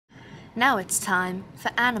Now it's time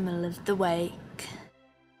for Animal of the Week.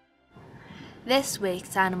 This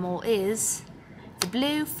week's animal is the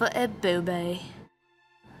blue-footed booby.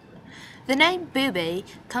 The name booby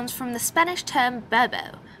comes from the Spanish term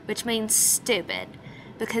bobo, which means stupid,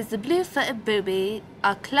 because the blue-footed booby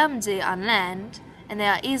are clumsy on land and they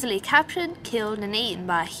are easily captured, killed and eaten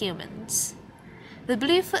by humans. The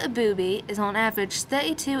blue-footed booby is on average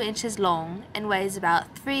 32 inches long and weighs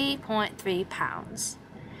about 3.3 pounds.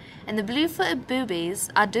 And the blue-footed boobies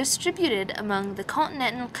are distributed among the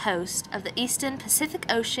continental coast of the eastern Pacific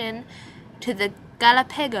Ocean to the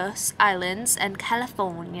Galapagos Islands and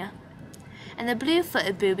California. And the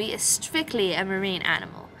blue-footed booby is strictly a marine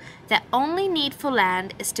animal. Their only need for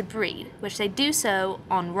land is to breed, which they do so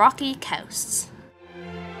on rocky coasts.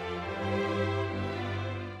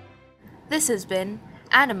 This has been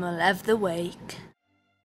Animal of the Week.